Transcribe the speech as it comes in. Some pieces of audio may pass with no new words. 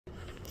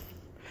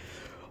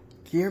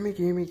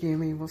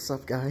Gimme, what's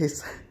up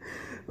guys?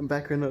 I'm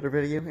back with another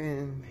video,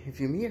 and if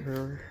you meet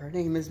her, her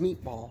name is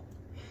Meatball.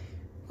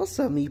 What's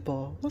up,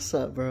 Meatball? What's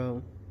up,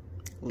 bro?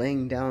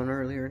 Laying down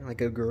earlier like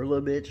a gorilla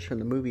bitch from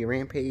the movie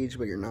Rampage,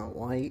 but you're not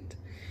white.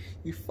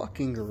 You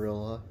fucking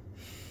gorilla.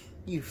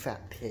 You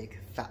fat pig,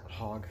 fat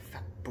hog,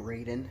 fat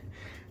Braden.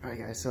 Alright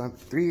guys, so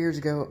 3 years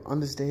ago on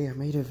this day I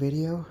made a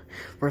video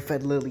where I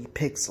fed Lily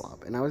pig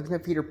slop, and I was gonna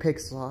feed her pig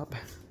slop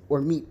or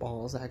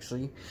meatballs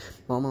actually.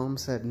 My mom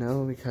said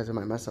no because it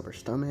might mess up her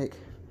stomach.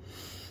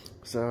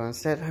 So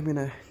instead I'm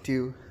gonna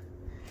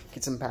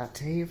get some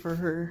pate for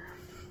her.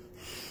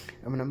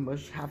 I'm gonna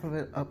mush half of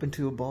it up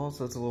into a ball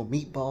so it's a little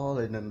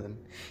meatball, and then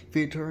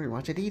feed it to her and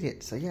watch it eat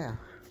it. So yeah,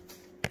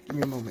 give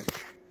me a moment.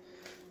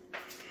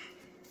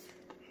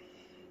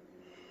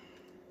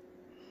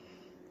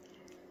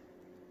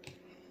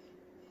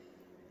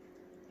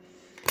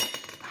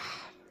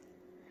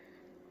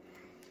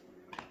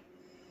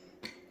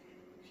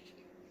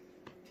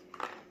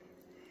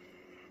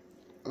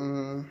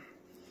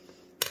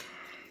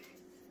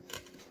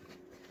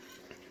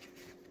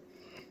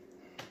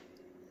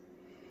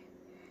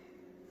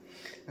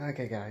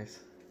 Okay guys,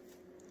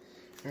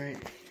 alright,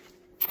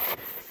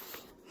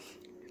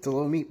 it's a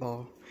little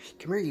meatball.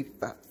 Come here, you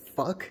fat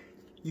fuck,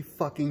 you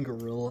fucking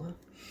gorilla.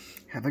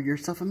 Have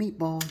yourself a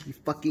meatball, you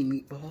fucking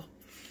meatball.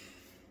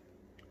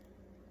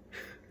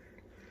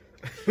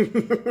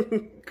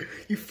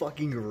 You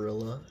fucking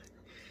gorilla.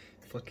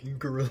 Fucking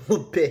gorilla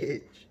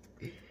bitch.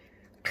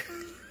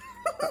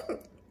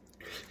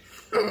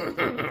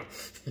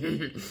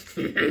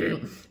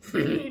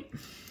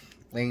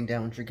 Laying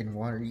down drinking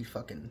water, you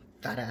fucking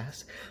fat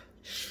ass.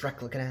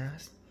 Shrek looking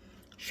ass.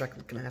 Shrek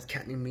looking ass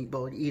cat named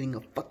Meatball eating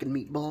a fucking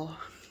meatball.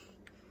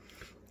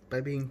 By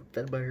being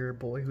fed by her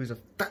boy who's a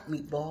fat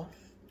meatball.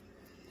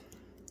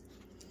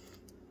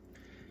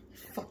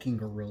 Fucking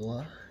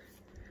gorilla.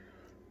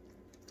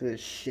 This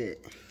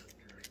shit.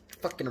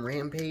 Fucking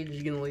Rampage,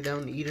 you gonna lay down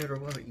and eat it or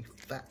what, you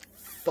fat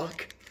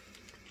fuck?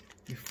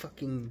 You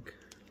fucking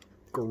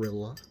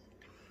gorilla.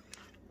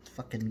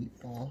 Fucking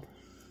meatball.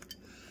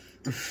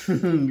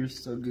 You're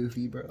so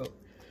goofy, bro.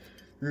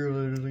 You're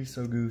literally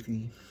so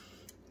goofy.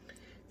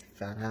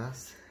 Fat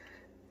ass.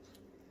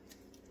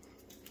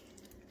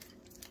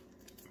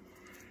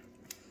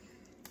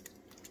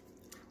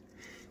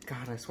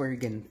 God, I swear you're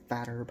getting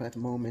fatter by the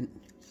moment.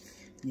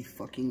 You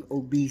fucking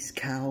obese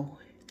cow.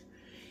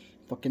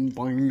 Fucking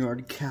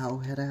barnyard cow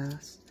head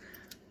ass.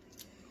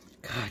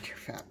 God, you're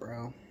fat,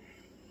 bro.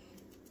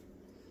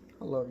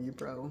 I love you,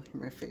 bro.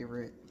 You're my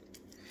favorite.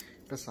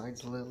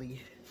 Besides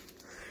Lily.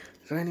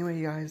 So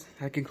anyway, guys,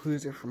 that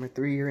concludes it for my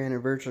 3-year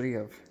anniversary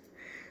of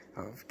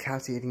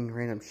cats eating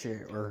random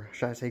shit, or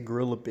should I say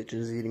gorilla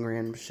bitches eating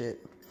random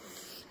shit.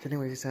 So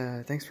anyways,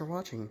 thanks for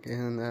watching,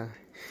 and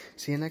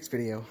see you next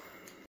video.